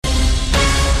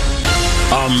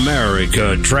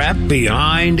America trapped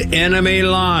behind enemy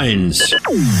lines.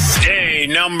 Day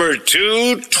number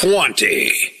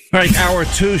 220. All right, hour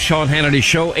two, Sean Hannity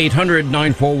Show,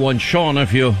 800-941-SEAN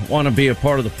if you want to be a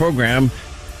part of the program.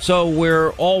 So we're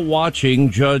all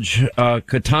watching Judge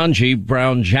Ketanji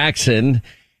Brown Jackson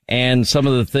and some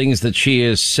of the things that she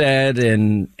has said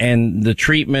and the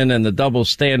treatment and the double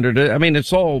standard. I mean,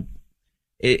 it's all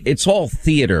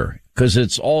theater because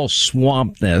it's all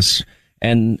swampness.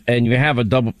 And you have a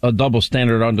double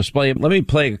standard on display. Let me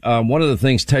play one of the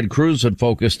things Ted Cruz had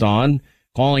focused on,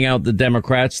 calling out the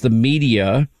Democrats, the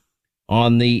media,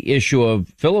 on the issue of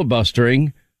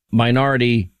filibustering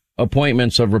minority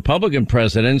appointments of Republican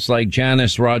presidents like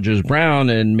Janice Rogers Brown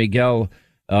and Miguel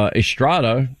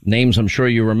Estrada, names I'm sure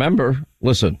you remember.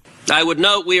 Listen. I would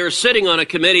note we are sitting on a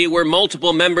committee where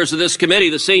multiple members of this committee,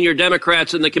 the senior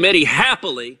Democrats in the committee,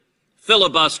 happily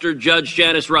filibustered Judge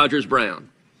Janice Rogers Brown,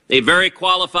 a very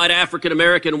qualified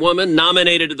African-American woman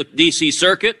nominated to the D.C.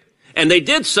 Circuit, and they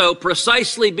did so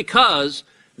precisely because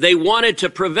they wanted to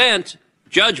prevent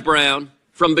Judge Brown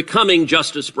from becoming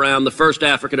Justice Brown, the first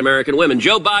African-American woman.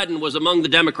 Joe Biden was among the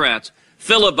Democrats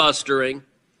filibustering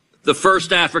the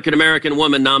first African-American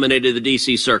woman nominated to the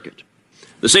D.C. Circuit.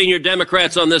 The senior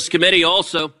Democrats on this committee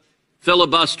also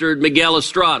filibustered Miguel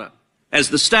Estrada. As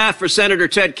the staff for Senator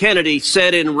Ted Kennedy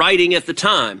said in writing at the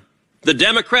time, the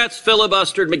Democrats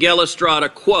filibustered Miguel Estrada,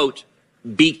 quote,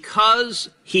 because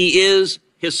he is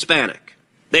Hispanic.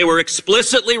 They were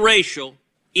explicitly racial.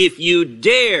 If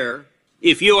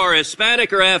you are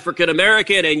Hispanic or African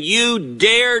American and you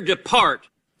dare depart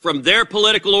from their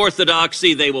political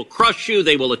orthodoxy, they will crush you,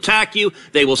 they will attack you,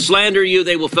 they will slander you,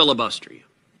 they will filibuster you.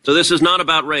 So this is not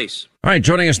about race. All right,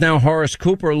 joining us now, Horace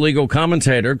Cooper, legal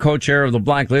commentator, co-chair of the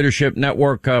Black Leadership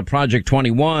Network, Project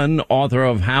 21, author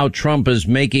of How Trump is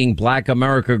Making Black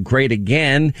America Great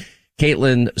Again.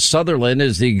 Caitlin Sutherland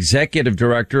is the executive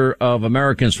director of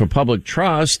Americans for Public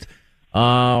Trust.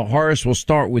 Horace, we'll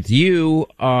start with you.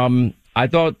 I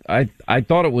thought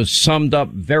it was summed up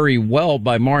very well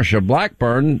by Marsha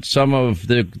Blackburn. Some of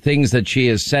the things that she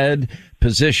has said,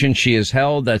 position she has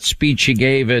held, that speech she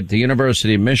gave at the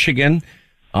University of Michigan,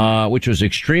 which was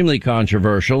extremely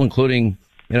controversial, including,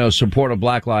 support of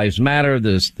Black Lives Matter,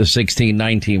 the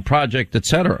 1619 Project, et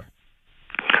cetera.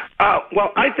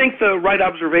 Well, I think the right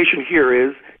observation here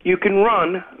is you can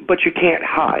run, but you can't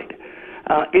hide.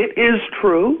 It is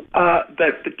true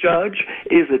that the judge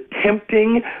is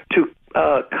attempting to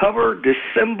cover,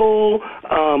 dissemble,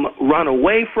 run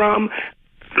away from.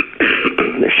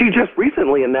 She just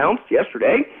recently announced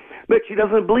yesterday that she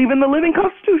doesn't believe in the living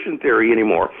Constitution theory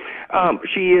anymore.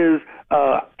 She is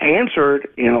answered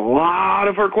in a lot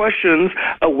of her questions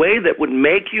a way that would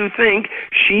make you think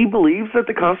she believes that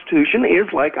the Constitution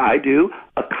is, like I do,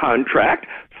 a contract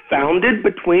founded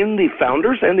between the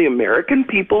founders and the American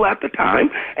people at the time,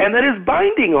 and that is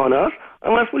binding on us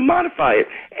unless we modify it,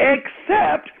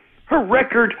 except her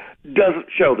record doesn't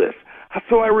show this.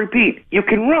 So I repeat, you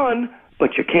can run,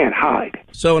 but you can't hide.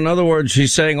 So in other words,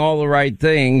 she's saying all the right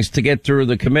things to get through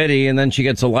the committee, and then she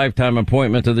gets a lifetime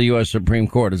appointment to the U.S. Supreme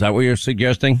Court. Is that what you're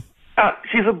suggesting?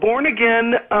 She's a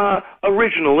born-again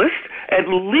originalist, at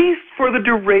least for the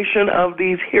duration of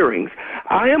these hearings.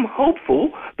 I am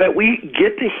hopeful that we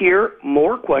get to hear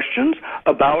more questions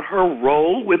about her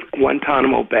role with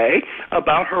Guantanamo Bay,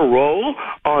 about her role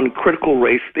on critical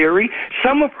race theory,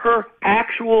 some of her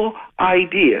actual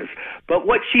ideas. But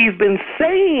what she's been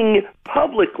saying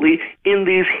publicly in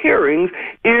these hearings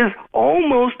is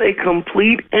almost a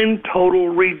complete and total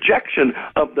rejection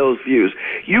of those views.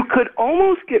 You could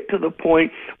almost get to the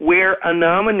point where a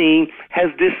nominee has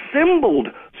dissembled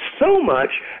so much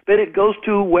that it goes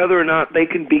to whether or not they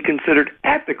can be considered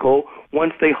ethical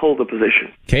once they hold a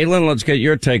position. Caitlin, let's get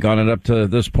your take on it up to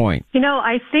this point.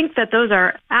 I think that those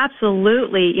are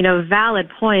absolutely, valid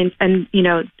points. And,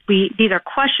 these are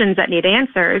questions that need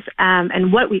answers.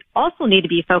 And what we also need to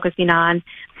be focusing on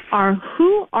are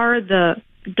who are the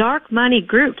dark money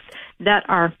groups that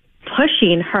are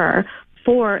pushing her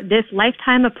for this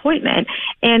lifetime appointment,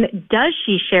 and does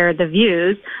she share the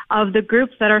views of the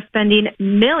groups that are spending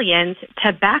millions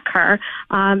to back her,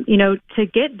 to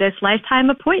get this lifetime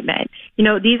appointment?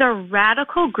 These are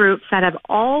radical groups that have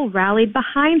all rallied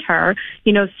behind her,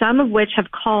 some of which have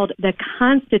called the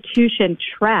Constitution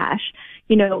trash.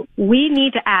 We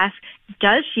need to ask,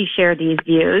 does she share these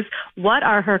views? What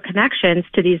are her connections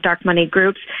to these dark money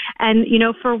groups? And,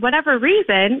 for whatever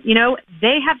reason,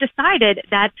 they have decided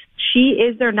that she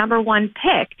is their number one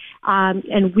pick.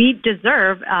 And we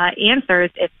deserve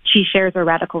answers if she shares her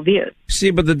radical views.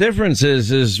 See, but the difference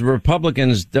is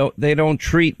Republicans don't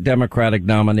treat Democratic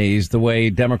nominees the way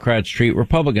Democrats treat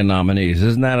Republican nominees.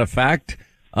 Isn't that a fact,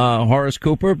 Horace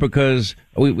Cooper? Because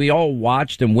we all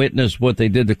watched and witnessed what they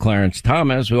did to Clarence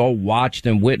Thomas. We all watched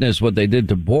and witnessed what they did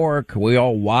to Bork. We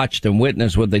all watched and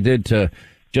witnessed what they did to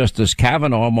Justice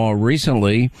Kavanaugh more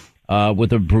recently,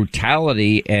 with a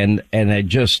brutality and a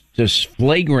just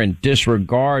flagrant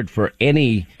disregard for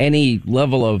any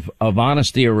level of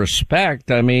honesty or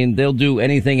respect. I mean, they'll do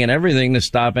anything and everything to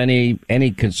stop any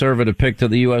conservative pick to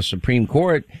the U.S. Supreme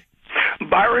Court.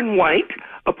 Byron White,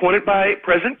 appointed by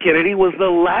President Kennedy, was the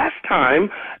last time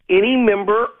any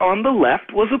member on the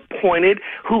left was appointed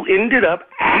who ended up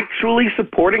actually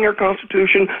supporting our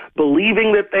Constitution,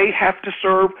 believing that they have to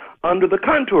serve under the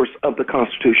contours of the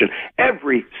Constitution.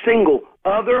 Every single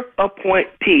other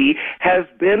appointee has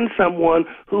been someone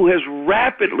who has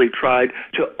rapidly tried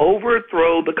to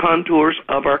overthrow the contours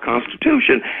of our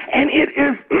Constitution. And it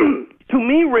is, to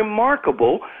me,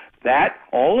 remarkable that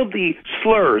all of the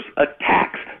slurs,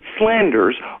 attacks,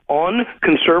 slanders on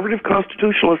conservative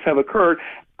constitutionalists have occurred.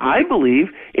 I believe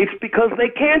it's because they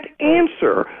can't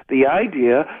answer the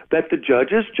idea that the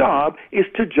judge's job is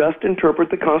to just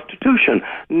interpret the Constitution,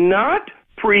 not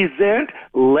present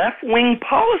left-wing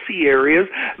policy areas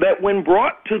that, when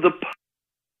brought to the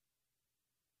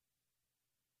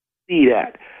see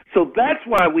that. So that's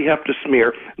why we have to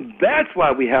smear. That's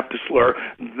why we have to slur.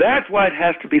 That's why it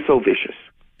has to be so vicious.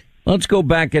 Let's go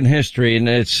back in history, and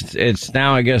it's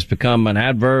now, I guess, become an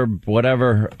adverb,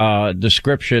 whatever,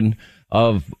 description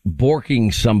of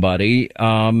borking somebody.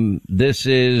 This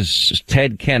is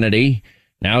Ted Kennedy,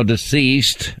 now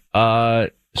deceased,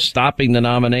 stopping the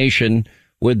nomination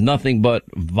with nothing but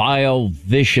vile,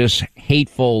 vicious,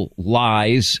 hateful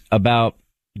lies about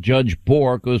Judge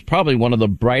Bork, who was probably one of the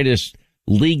brightest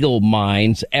legal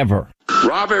minds ever.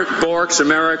 Robert Bork's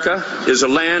America is a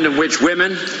land in which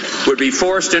women would be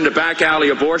forced into back alley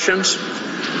abortions,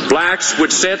 blacks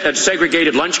would sit at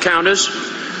segregated lunch counters,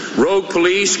 rogue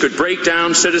police could break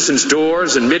down citizens'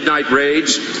 doors in midnight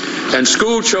raids, and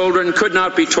school children could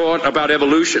not be taught about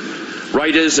evolution.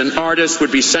 Writers and artists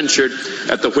would be censured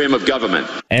at the whim of government.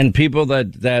 And people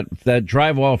that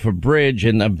drive off a bridge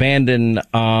and abandon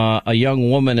a young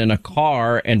woman in a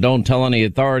car and don't tell any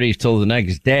authorities till the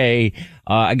next day,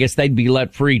 I guess they'd be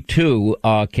let free too,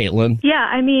 Caitlin. Yeah,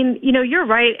 I mean, you're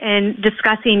right in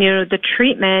discussing, the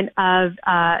treatment of,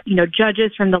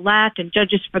 judges from the left and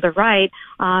judges for the right,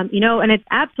 and it's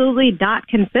absolutely not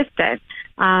consistent.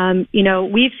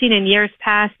 We've seen in years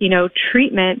past,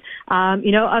 treatment,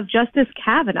 of Justice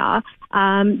Kavanaugh,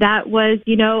 that was,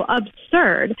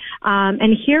 absurd.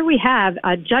 And here we have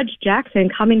Judge Jackson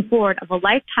coming forward of a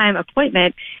lifetime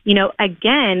appointment,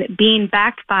 again, being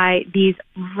backed by these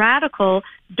radical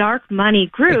dark money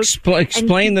groups.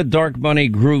 Explain the dark money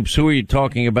groups. Who are you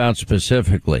talking about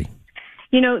specifically?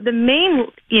 The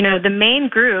main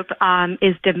group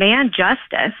is Demand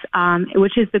Justice,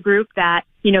 which is the group that,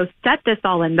 set this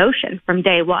all in motion from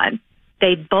day one.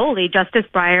 They bullied Justice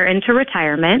Breyer into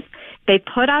retirement. They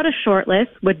put out a shortlist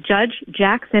with Judge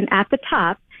Jackson at the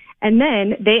top, and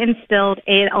then they instilled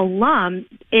an alum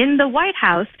in the White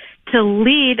House to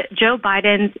lead Joe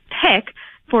Biden's pick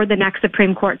for the next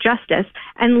Supreme Court justice.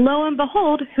 And lo and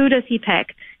behold, who does he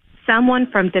pick? Someone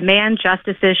from Demand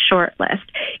Justice's shortlist.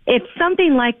 If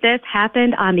something like this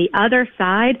happened on the other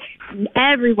side,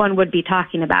 everyone would be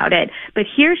talking about it. But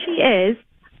here she is,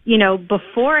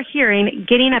 before a hearing,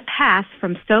 getting a pass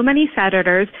from so many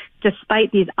senators,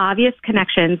 despite these obvious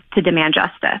connections to Demand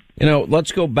Justice.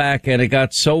 Let's go back, and it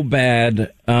got so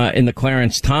bad in the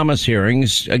Clarence Thomas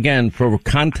hearings, again, for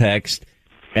context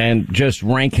and just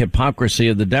rank hypocrisy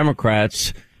of the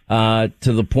Democrats, to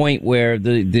the point where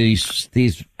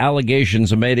these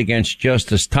allegations are made against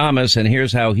Justice Thomas, and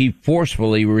here's how he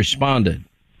forcefully responded.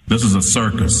 This is a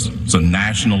circus. It's a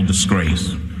national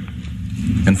disgrace.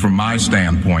 And from my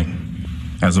standpoint,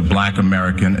 as a black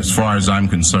American, as far as I'm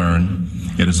concerned,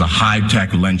 it is a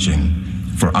high-tech lynching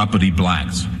for uppity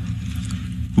blacks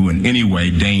who in any way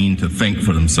deign to think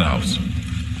for themselves,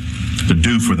 to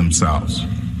do for themselves,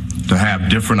 to have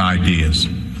different ideas.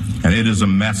 And it is a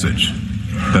message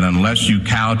that unless you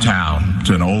kowtow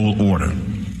to an old order,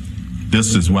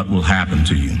 this is what will happen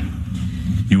to you.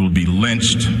 You will be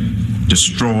lynched,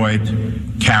 destroyed,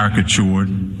 caricatured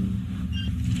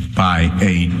by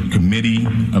a committee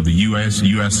of the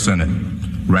U.S. Senate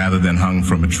rather than hung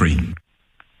from a tree.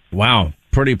 Wow.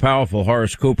 Pretty powerful,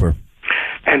 Horace Cooper.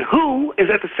 And who is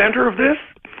at the center of this?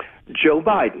 Joe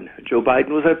Biden. Joe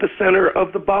Biden was at the center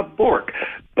of the Bob Bork.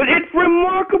 But it's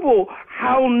remarkable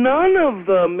how none of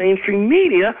the mainstream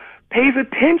media pays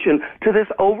attention to this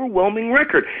overwhelming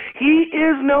record. He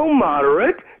is no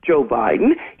moderate, Joe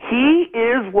Biden. He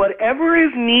is whatever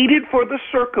is needed for the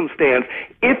circumstance.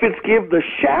 If it's give the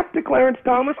shaft to Clarence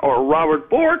Thomas or Robert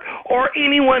Bork or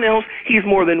anyone else, he's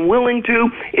more than willing to.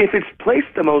 If it's place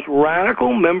the most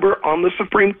radical member on the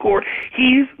Supreme Court,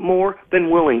 he's more than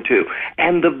willing to.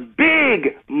 And the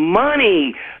big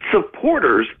money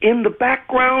supporters in the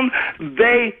background,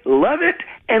 they love it,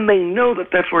 and they know that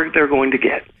that's where they're going to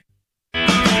get.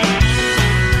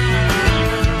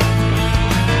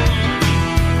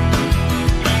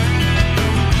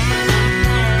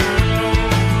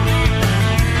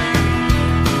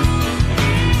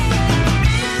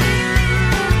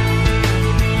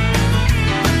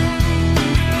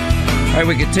 All right,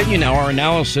 we continue now our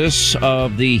analysis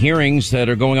of the hearings that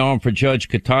are going on for Judge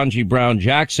Ketanji Brown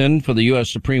Jackson for the U.S.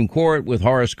 Supreme Court with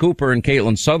Horace Cooper and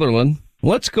Caitlin Sutherland.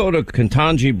 Let's go to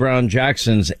Ketanji Brown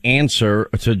Jackson's answer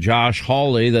to Josh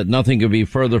Hawley that nothing could be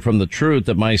further from the truth,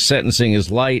 that my sentencing is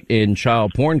light in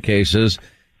child porn cases.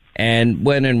 And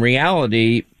when in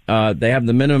reality, they have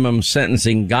the minimum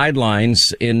sentencing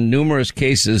guidelines in numerous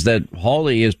cases that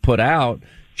Hawley has put out.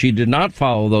 She did not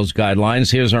follow those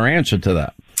guidelines. Here's her answer to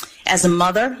that. As a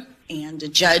mother and a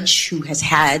judge who has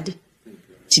had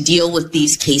to deal with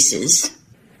these cases,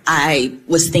 I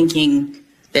was thinking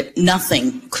that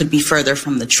nothing could be further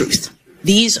from the truth.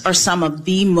 These are some of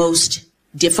the most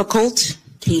difficult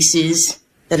cases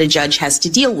that a judge has to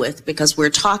deal with because we're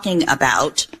talking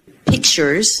about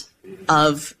pictures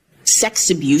of sex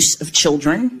abuse of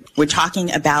children. We're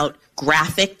talking about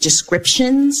graphic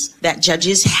descriptions that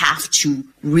judges have to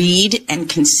read and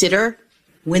consider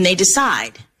when they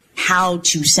decide how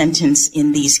to sentence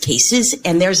in these cases.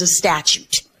 And there's a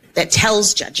statute that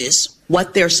tells judges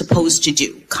what they're supposed to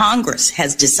do. Congress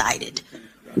has decided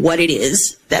what it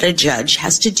is that a judge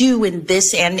has to do in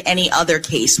this and any other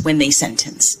case when they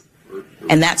sentence.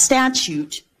 And that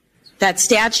statute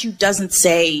doesn't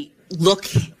say, look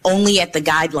only at the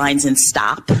guidelines and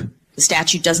stop. The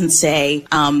statute doesn't say,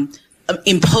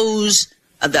 impose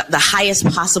the highest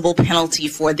possible penalty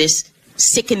for this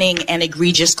sickening and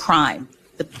egregious crime.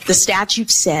 The statute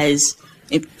says,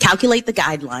 calculate the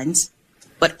guidelines,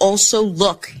 but also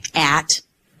look at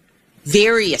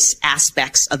various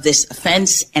aspects of this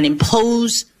offense and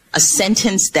impose a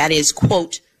sentence that is,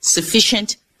 quote,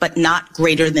 sufficient but not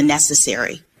greater than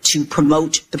necessary to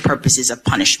promote the purposes of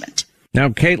punishment. Now,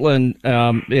 Caitlin,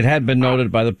 it had been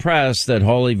noted by the press that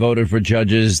Hawley voted for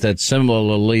judges that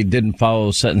similarly didn't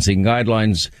follow sentencing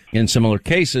guidelines in similar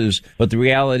cases. But the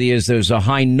reality is there's a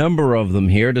high number of them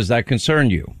here. Does that concern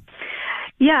you?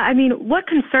 Yeah, I mean, what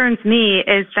concerns me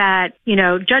is that,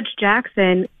 Judge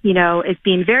Jackson, is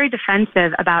being very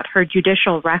defensive about her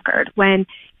judicial record. When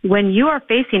you are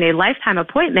facing a lifetime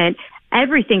appointment,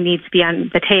 everything needs to be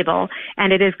on the table.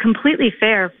 And it is completely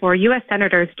fair for U.S.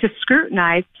 senators to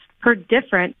scrutinize her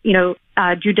different,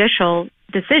 judicial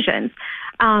decisions.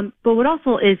 But what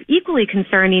also is equally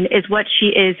concerning is what she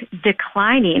is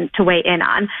declining to weigh in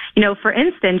on. For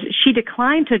instance, she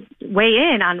declined to weigh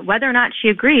in on whether or not she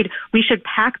agreed we should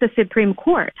pack the Supreme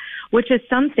Court, which is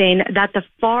something that the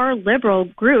far liberal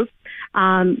groups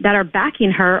that are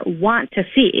backing her want to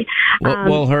see.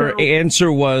 Well, her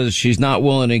answer was she's not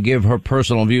willing to give her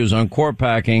personal views on court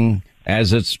packing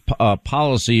as it's a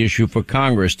policy issue for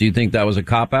Congress. Do you think that was a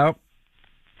cop-out?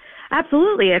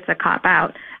 Absolutely, it's a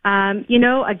cop-out.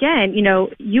 Again,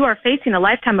 you are facing a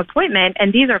lifetime appointment,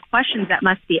 and these are questions that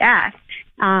must be asked,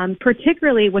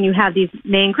 particularly when you have these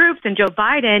main groups and Joe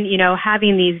Biden,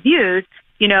 having these views,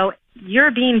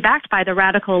 you're being backed by the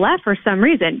radical left for some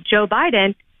reason. Joe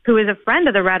Biden, who is a friend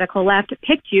of the radical left,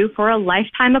 picked you for a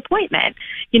lifetime appointment.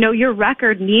 Your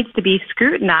record needs to be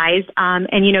scrutinized,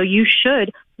 and, you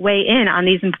should weigh in on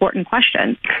these important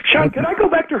questions. Sean, can I go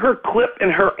back to her clip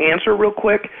and her answer real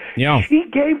quick? Yeah. She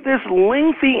gave this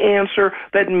lengthy answer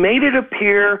that made it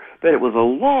appear that it was a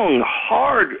long,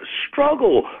 hard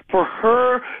struggle for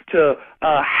her to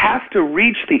have to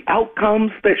reach the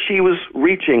outcomes that she was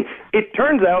reaching. It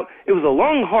turns out it was a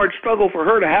long, hard struggle for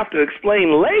her to have to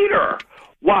explain later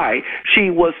why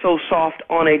she was so soft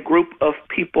on a group of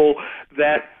people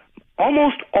that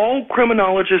almost all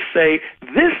criminologists say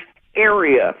this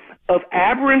area of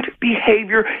aberrant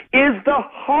behavior is the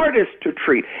hardest to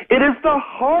treat. It is the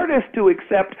hardest to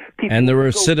accept people. And the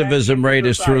recidivism rate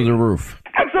is through the roof.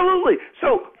 Absolutely.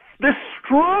 So the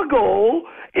struggle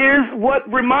is what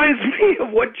reminds me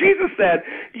of what Jesus said.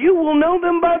 You will know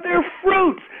them by their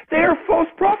fruits. They are false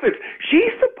prophets. She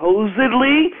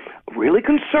supposedly really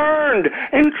concerned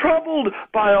and troubled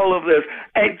by all of this,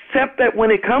 except that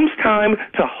when it comes time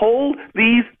to hold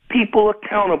these people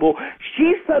accountable,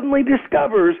 she suddenly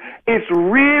discovers it's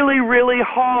really, really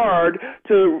hard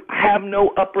to have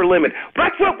no upper limit.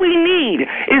 That's what we need,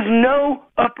 is no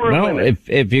upper limit.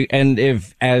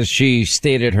 If, as she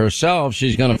stated herself,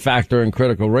 she's going to factor in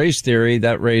critical race theory,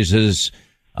 that raises,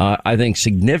 I think,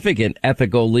 significant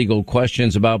ethical, legal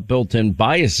questions about built-in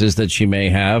biases that she may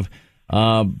have.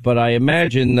 But I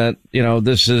imagine that,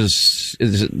 this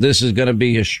is going to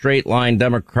be a straight line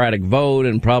Democratic vote,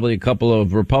 and probably a couple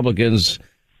of Republicans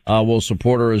will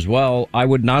support her as well. I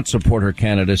would not support her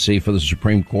candidacy for the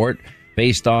Supreme Court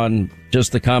based on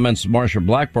just the comments Marsha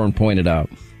Blackburn pointed out.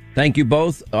 Thank you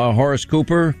both. Horace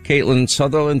Cooper, Caitlin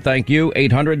Sutherland, thank you.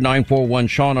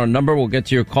 800-941-SEAN, our number. We'll get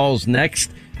to your calls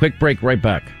next. Quick break, right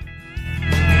back.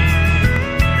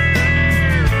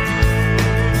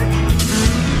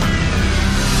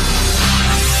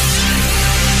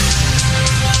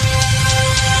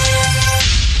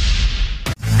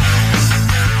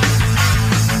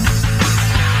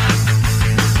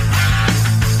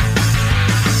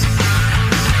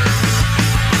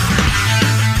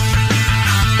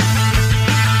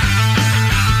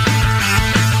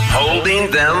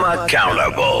 Them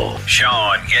accountable.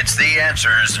 Sean gets the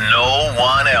answers no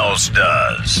one else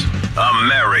does.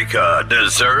 America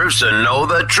deserves to know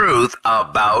the truth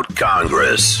about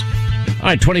Congress. All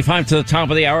right, 25 to the top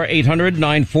of the hour,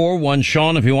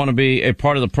 800-941-SEAN if you want to be a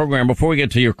part of the program. Before we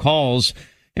get to your calls,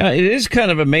 it is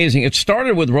kind of amazing. It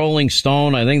started with Rolling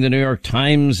Stone. I think the New York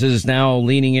Times is now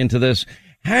leaning into this.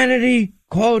 Hannity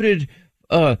quoted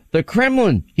the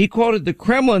Kremlin. He quoted the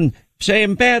Kremlin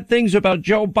saying bad things about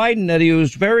Joe Biden, that he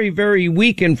was very, very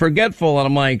weak and forgetful. And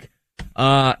I'm like,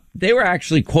 they were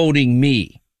actually quoting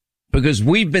me, because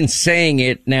we've been saying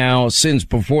it now since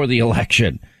before the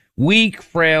election. Weak,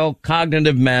 frail,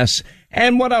 cognitive mess.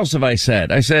 And what else have I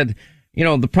said? I said,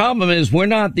 the problem is we're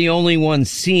not the only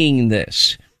ones seeing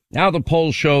this. Now the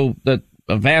polls show that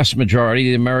a vast majority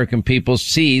of the American people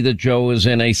see that Joe is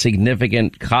in a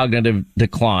significant cognitive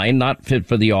decline, not fit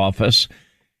for the office.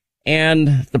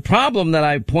 And the problem that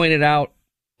I pointed out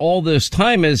all this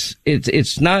time is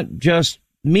it's not just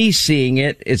me seeing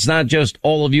it. It's not just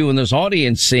all of you in this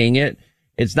audience seeing it.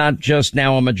 It's not just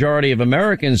now a majority of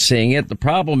Americans seeing it. The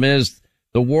problem is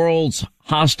the world's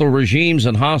hostile regimes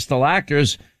and hostile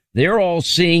actors, they're all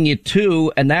seeing it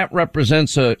too. And that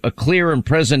represents a clear and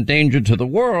present danger to the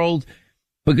world,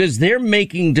 because they're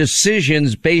making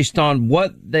decisions based on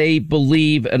what they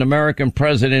believe an American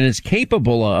president is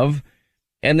capable of.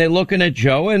 And they're looking at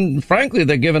Joe, and frankly,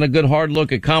 they're giving a good hard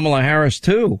look at Kamala Harris,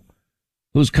 too,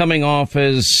 who's coming off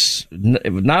as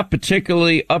not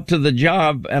particularly up to the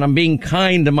job. And I'm being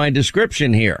kind to my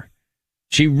description here.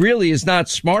 She really is not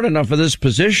smart enough for this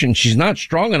position. She's not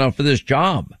strong enough for this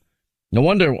job. No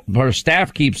wonder her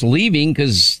staff keeps leaving,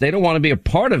 because they don't want to be a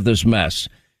part of this mess.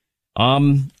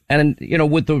 And,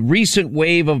 with the recent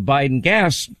wave of Biden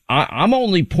gas, I'm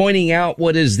only pointing out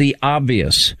what is the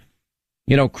obvious.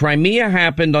 Crimea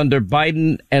happened under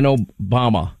Biden and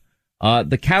Obama.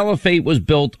 The caliphate was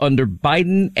built under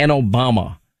Biden and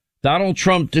Obama. Donald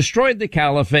Trump destroyed the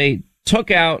caliphate,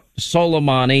 took out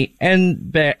Soleimani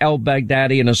and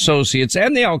al-Baghdadi and associates,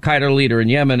 and the al-Qaeda leader in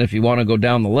Yemen, if you want to go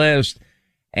down the list.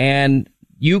 And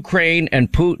Ukraine and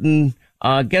Putin,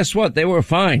 guess what? They were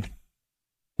fine.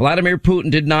 Vladimir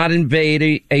Putin did not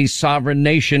invade a sovereign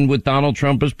nation with Donald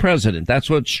Trump as president. That's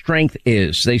what strength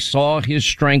is. They saw his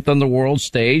strength on the world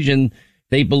stage, and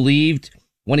they believed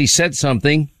when he said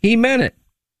something, he meant it.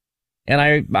 And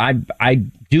I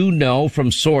do know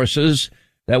from sources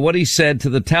that what he said to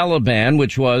the Taliban,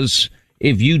 which was,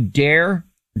 if you dare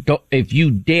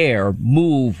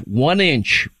move 1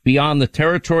 inch beyond the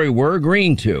territory we're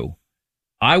agreeing to,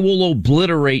 I will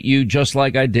obliterate you just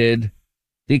like I did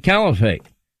the caliphate.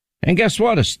 And guess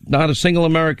what? Not a single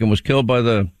American was killed by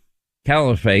the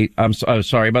caliphate. By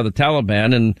the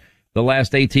Taliban in the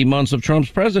last 18 months of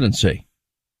Trump's presidency.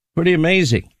 Pretty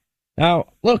amazing. Now,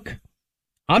 look,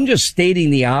 I'm just stating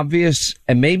the obvious,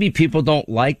 and maybe people don't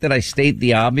like that I state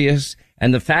the obvious.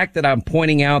 And the fact that I'm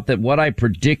pointing out that what I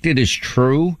predicted is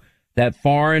true, that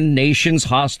foreign nations,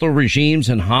 hostile regimes,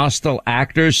 and hostile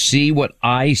actors see what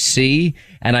I see.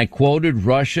 And I quoted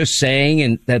Russia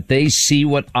saying that they see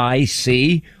what I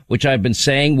see, which I've been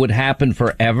saying would happen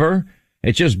forever.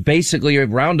 It's just basically a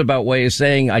roundabout way of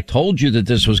saying, I told you that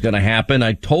this was going to happen.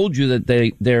 I told you that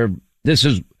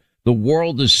the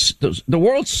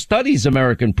world studies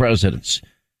American presidents.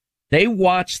 They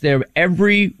watch their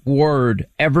every word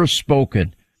ever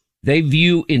spoken. They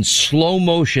view in slow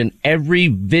motion every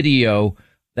video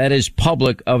that is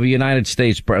public of a United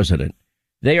States president.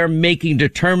 They are making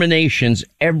determinations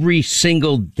every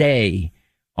single day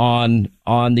on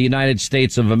the United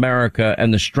States of America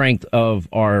and the strength of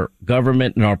our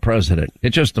government and our president.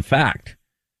 It's just a fact.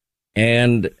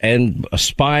 And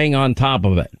spying on top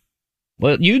of it.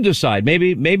 Well, you decide.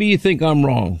 Maybe you think I'm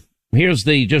wrong. Here's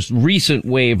the just recent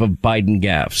wave of Biden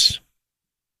gaffes.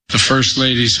 The First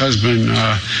Lady's husband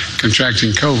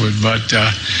contracting COVID, but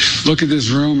look at this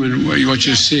room and what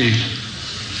you see.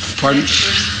 Pardon?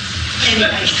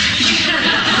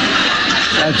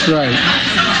 That's right.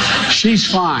 She's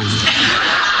fine.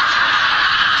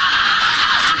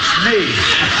 Me.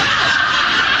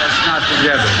 That's not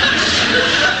together.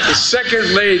 The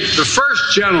second lady, the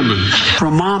first gentleman. For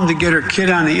a mom to get her kid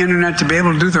on the internet to be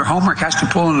able to do their homework has to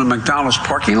pull in a McDonald's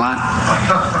parking lot?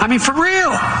 I mean, for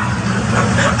real.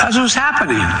 That's what's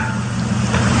happening.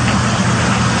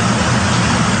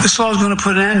 This law is going to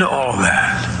put an end to all of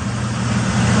that.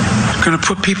 It's going to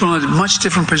put people in a much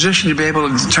different position to be able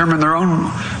to determine their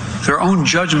own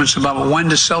judgments about when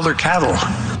to sell their cattle.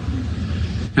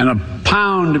 And a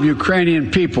pound of Ukrainian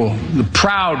people, the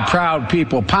proud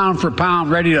people, pound for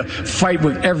pound, ready to fight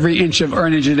with every inch of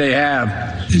energy they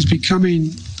have, is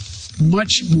becoming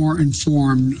much more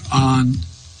informed on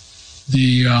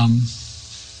the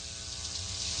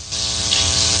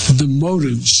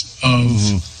motives of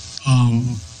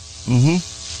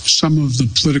some of the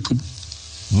political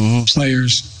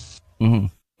players.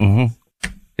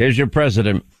 There's your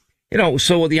president.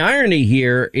 So the irony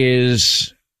here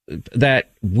is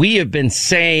that we have been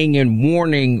saying and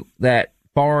warning that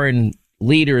foreign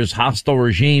leaders, hostile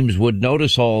regimes would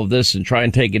notice all of this and try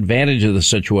and take advantage of the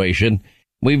situation.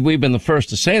 We've been the first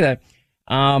to say that.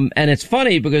 And it's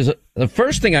funny because the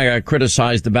first thing I got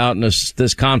criticized about in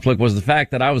this conflict was the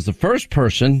fact that I was the first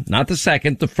person, not the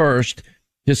second, the first,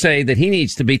 to say that he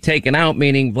needs to be taken out,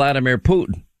 meaning Vladimir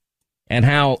Putin. And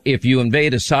how if you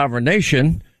invade a sovereign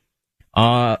nation,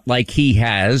 like he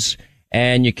has,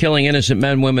 and you're killing innocent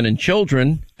men, women, and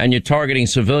children, and you're targeting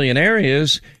civilian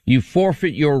areas, you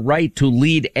forfeit your right to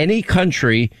lead any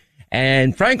country,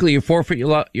 and frankly, you forfeit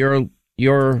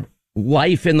your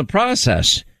life in the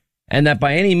process. And that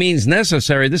by any means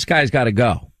necessary, this guy's got to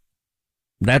go.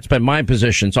 That's been my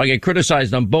position. So I get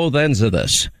criticized on both ends of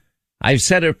this. I've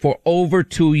said it for over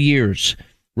 2 years.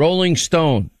 Rolling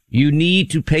Stone, you need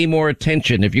to pay more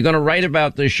attention. If you're going to write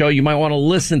about this show, you might want to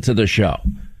listen to the show.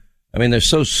 I mean, they're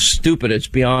so stupid, it's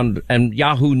beyond, and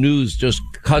Yahoo News just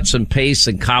cuts and pastes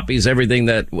and copies everything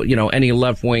that, any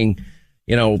left-wing,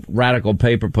 radical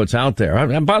paper puts out there.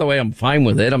 And by the way, I'm fine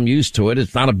with it. I'm used to it.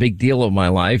 It's not a big deal of my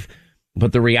life.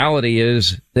 But the reality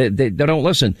is that they don't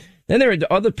listen. Then there are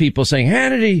other people saying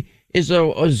Hannity is a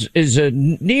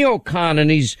neocon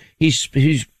and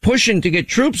he's pushing to get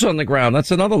troops on the ground.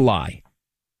 That's another lie.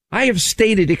 I have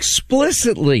stated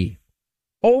explicitly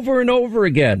over and over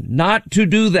again not to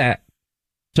do that,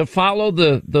 to follow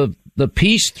the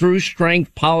peace through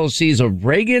strength policies of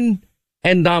Reagan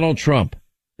and Donald Trump.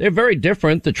 They're very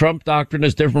different. The Trump doctrine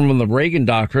is different from the Reagan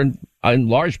doctrine, in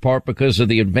large part because of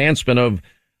the advancement of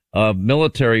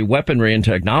military weaponry and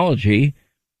technology.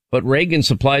 But Reagan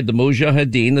supplied the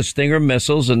Mujahideen, the Stinger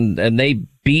missiles, and they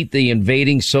beat the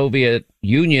invading Soviet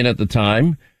Union at the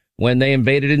time when they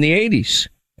invaded in the 80s.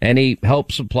 And he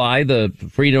helped supply the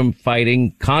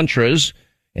freedom-fighting Contras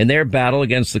in their battle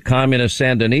against the communist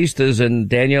Sandinistas and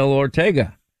Daniel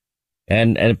Ortega.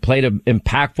 And it played an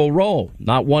impactful role.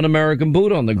 Not one American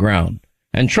boot on the ground.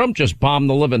 And Trump just bombed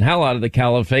the living hell out of the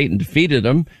caliphate and defeated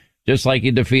them, just like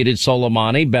he defeated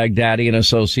Soleimani, Baghdadi and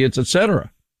associates,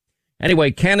 etc.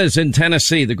 Anyway, Ken is in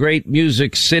Tennessee, the great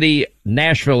music city,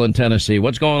 Nashville in Tennessee.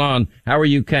 What's going on? How are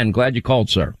you, Ken? Glad you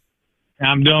called, sir.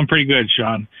 I'm doing pretty good,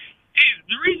 Sean. Hey,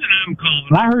 the reason I'm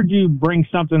calling, I heard you bring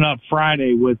something up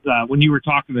Friday with when you were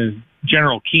talking to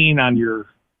General Keane on your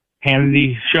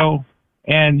Hannity show,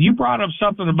 and you brought up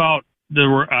something about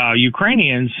the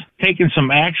Ukrainians taking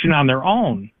some action on their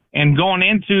own and going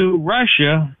into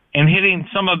Russia and hitting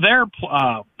some of their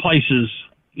places,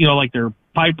 like their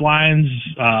pipelines.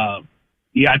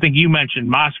 I think you mentioned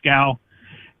Moscow,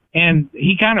 and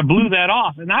he kind of blew that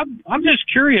off. And I'm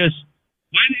just curious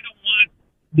why they don't want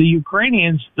the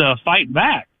Ukrainians to fight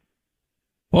back.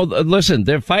 Well, listen,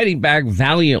 they're fighting back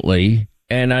valiantly,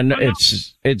 and I know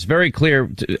it's very clear.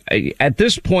 At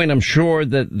this point, I'm sure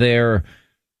that they're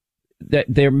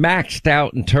maxed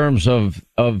out in terms of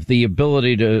the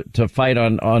ability to fight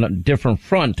on a different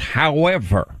front.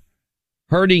 However,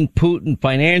 hurting Putin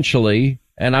financially,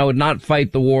 and I would not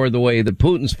fight the war the way that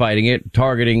Putin's fighting it,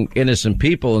 targeting innocent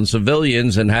people and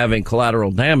civilians and having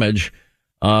collateral damage.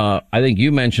 I think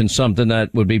you mentioned something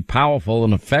that would be powerful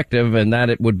and effective, and that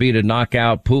it would be to knock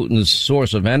out Putin's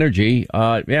source of energy.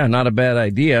 Yeah, not a bad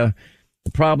idea.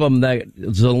 The problem that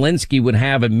Zelensky would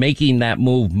have in making that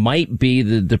move might be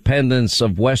the dependence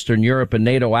of Western Europe and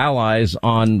NATO allies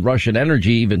on Russian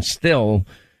energy even still.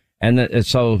 And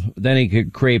so then he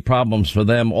could create problems for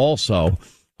them also.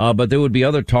 But there would be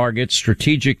other targets,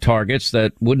 strategic targets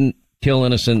that wouldn't kill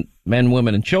innocent men,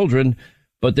 women, and children.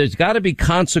 But there's got to be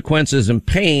consequences and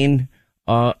pain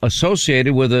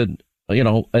associated with an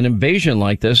invasion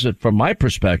like this, from my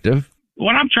perspective.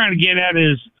 What I'm trying to get at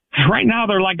is, right now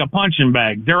they're like a punching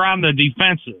bag. They're on the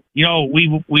defensive.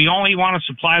 We only want to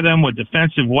supply them with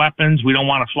defensive weapons. We don't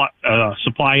want to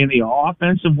supply any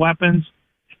offensive weapons.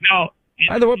 Now,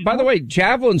 by the way,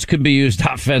 javelins can be used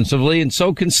offensively, and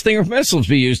so can Stinger missiles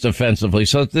be used offensively.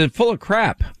 So they're full of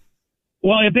crap.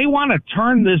 Well, if they want to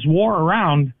turn this war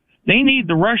around, they need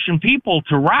the Russian people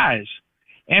to rise.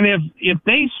 And if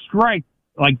they strike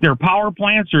like their power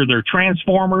plants or their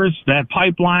transformers, that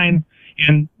pipeline,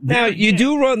 and now you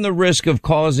do run the risk of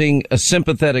causing a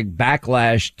sympathetic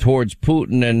backlash towards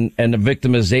Putin and a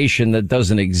victimization that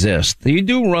doesn't exist. You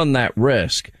do run that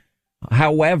risk.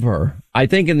 However, I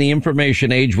think in the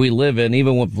information age we live in,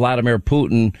 even with Vladimir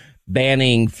Putin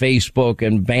banning Facebook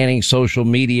and banning social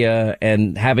media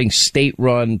and having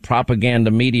state-run propaganda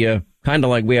media, kind of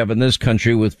like we have in this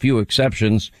country with few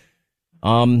exceptions,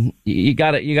 you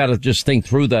gotta just think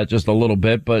through that just a little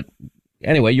bit. But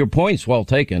anyway, your point's well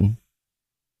taken.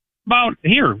 About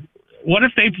here, what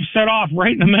if they set off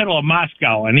right in the middle of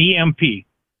Moscow, an EMP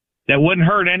that wouldn't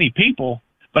hurt any people,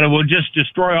 but it would just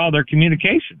destroy all their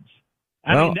communications?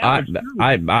 I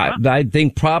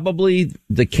think probably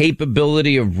the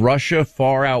capability of Russia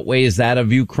far outweighs that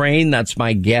of Ukraine. That's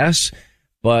my guess.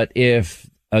 But if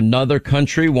another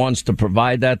country wants to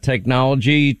provide that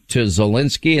technology to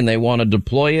Zelensky and they want to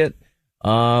deploy it,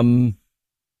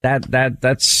 that's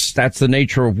the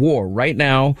nature of war. Right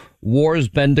now, war has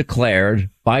been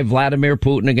declared by Vladimir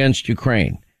Putin against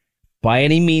Ukraine. By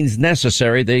any means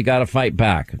necessary, they got to fight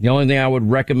back. The only thing I would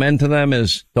recommend to them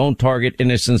is don't target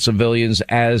innocent civilians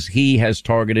as he has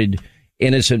targeted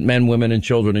innocent men, women, and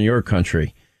children in your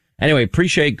country. Anyway,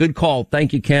 appreciate good call.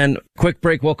 Thank you, Ken. Quick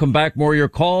break. We'll come back. More of your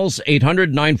calls.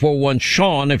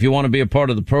 800-941-SEAN if you want to be a part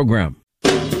of the program.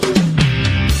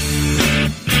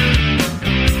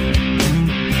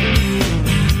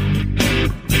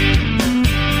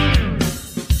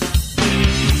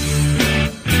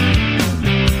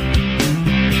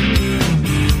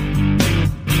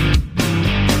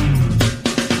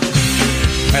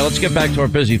 Let's get back to our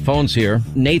busy phones here.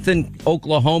 Nathan,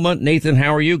 Oklahoma. Nathan,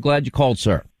 how are you? Glad you called,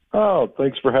 sir. Oh,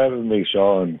 thanks for having me,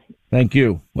 Sean. Thank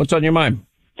you. What's on your mind?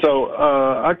 So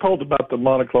I called about the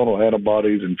monoclonal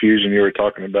antibodies infusion you were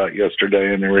talking about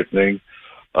yesterday and everything.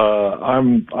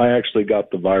 I actually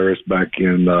got the virus back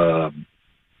in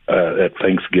at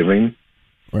Thanksgiving.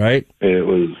 Right. It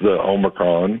was the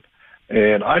Omicron.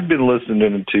 And I'd been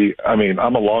listening to,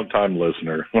 I'm a long-time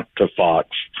listener to Fox.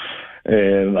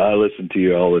 And I listen to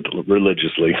you all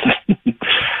religiously.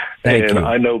 Thank you.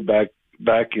 I know back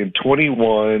in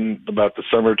 21, about the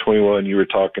summer of 21, you were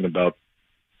talking about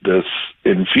this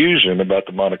infusion, about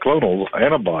the monoclonal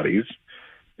antibodies.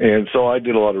 And so I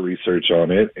did a lot of research on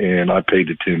it, and I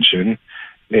paid attention.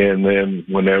 And then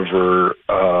whenever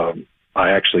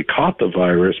I actually caught the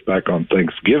virus back on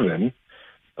Thanksgiving,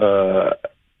 I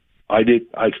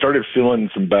started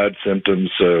feeling some bad symptoms.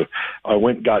 So I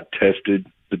went and got tested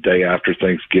the day after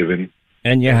Thanksgiving.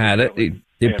 And you had it.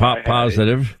 You popped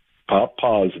positive. Popped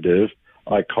positive.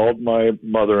 I called my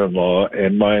mother-in-law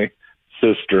and my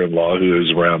sister-in-law, who was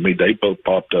around me. They both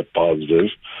popped up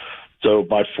positive. So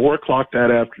by 4 o'clock that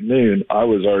afternoon, I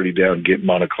was already down getting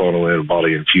monoclonal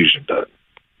antibody infusion done.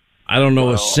 I don't know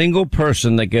a single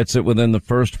person that gets it within the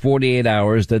first 48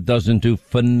 hours that doesn't do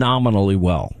phenomenally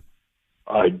well.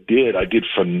 I did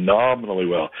phenomenally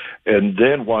well. And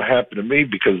then what happened to me,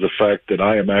 because of the fact that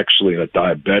I am actually a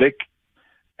diabetic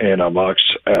and I'm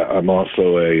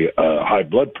also a high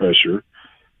blood pressure,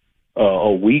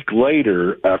 a week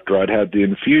later, after I'd had the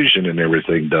infusion and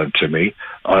everything done to me,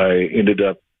 I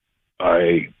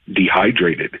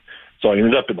dehydrated. So I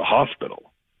ended up in the hospital.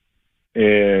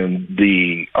 And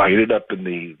I ended up in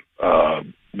the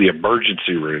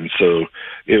emergency room. So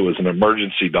it was an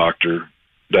emergency doctor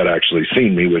that actually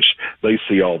seen me, which they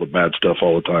see all the bad stuff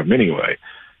all the time anyway.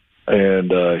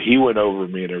 And he went over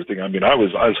me and everything. I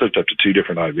was hooked up to 2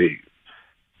 different IVs.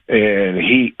 And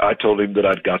I told him that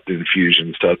I'd got the infusion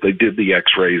and stuff. They did the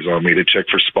x-rays on me to check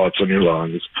for spots on your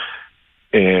lungs.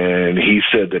 And he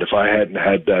said that if I hadn't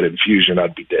had that infusion,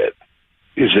 I'd be dead.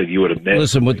 is that you would have met.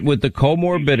 Listen, with the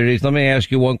comorbidities, let me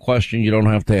ask you one question. You don't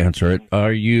have to answer it.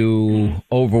 Are you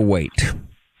overweight?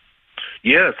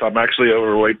 Yes, I'm actually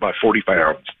overweight by 40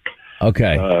 pounds.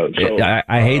 Okay.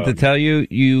 I hate to tell you,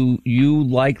 you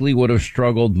likely would have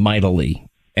struggled mightily.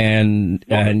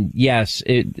 And yes,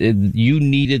 you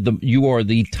needed you are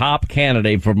the top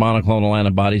candidate for monoclonal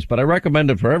antibodies, but I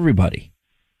recommend it for everybody.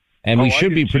 And we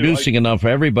should be producing enough for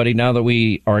everybody now that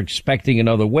we are expecting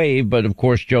another wave. But of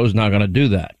course, Joe's not going to do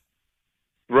that.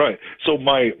 Right. So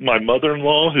my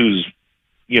mother-in-law, who's,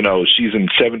 she's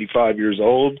 75 years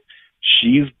old,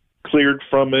 she's cleared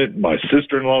from it. My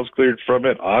sister-in-law's cleared from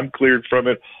it. I'm cleared from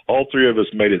it. All three of us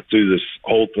made it through this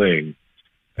whole thing,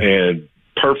 and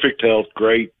perfect health,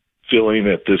 great feeling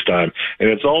at this time. And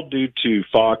it's all due to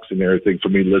Fox and everything for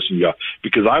me to listen to y'all,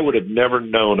 because I would have never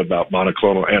known about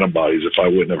monoclonal antibodies if I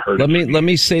wouldn't have heard Let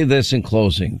me say this in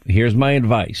closing. Here's my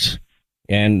advice.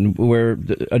 And where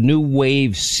a new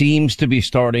wave seems to be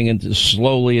starting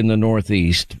slowly in the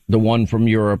Northeast, the one from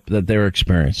Europe that they're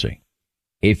experiencing.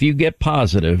 If you get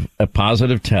a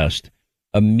positive test,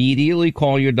 immediately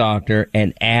call your doctor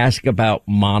and ask about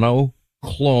monoclonal,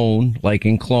 like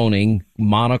in cloning,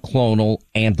 monoclonal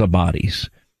antibodies.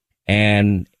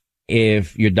 And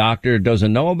if your doctor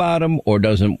doesn't know about them or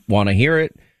doesn't want to hear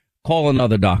it, call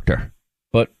another doctor.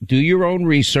 But do your own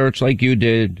research like you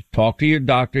did. Talk to your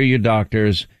doctor, your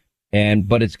doctors.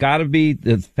 But it's got to be,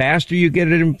 the faster you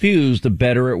get it infused, the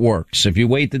better it works. If you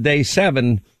wait to day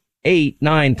 7, 8,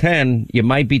 9, 10, you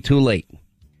might be too late.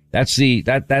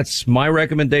 That's my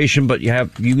recommendation, but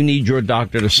you need your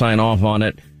doctor to sign off on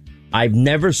it. I've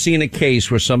never seen a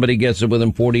case where somebody gets it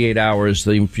within 48 hours,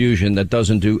 the infusion, that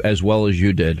doesn't do as well as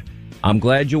you did. I'm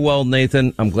glad you're well,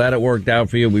 Nathan. I'm glad it worked out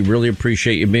for you. We really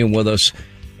appreciate you being with us.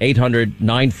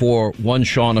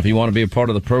 800-941-SEAN if you want to be a part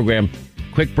of the program.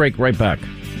 Quick break, right back.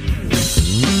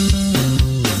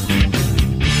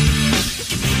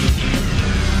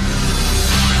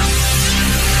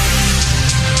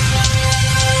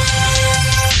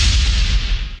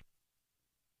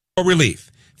 Relief.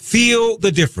 Feel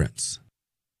the difference.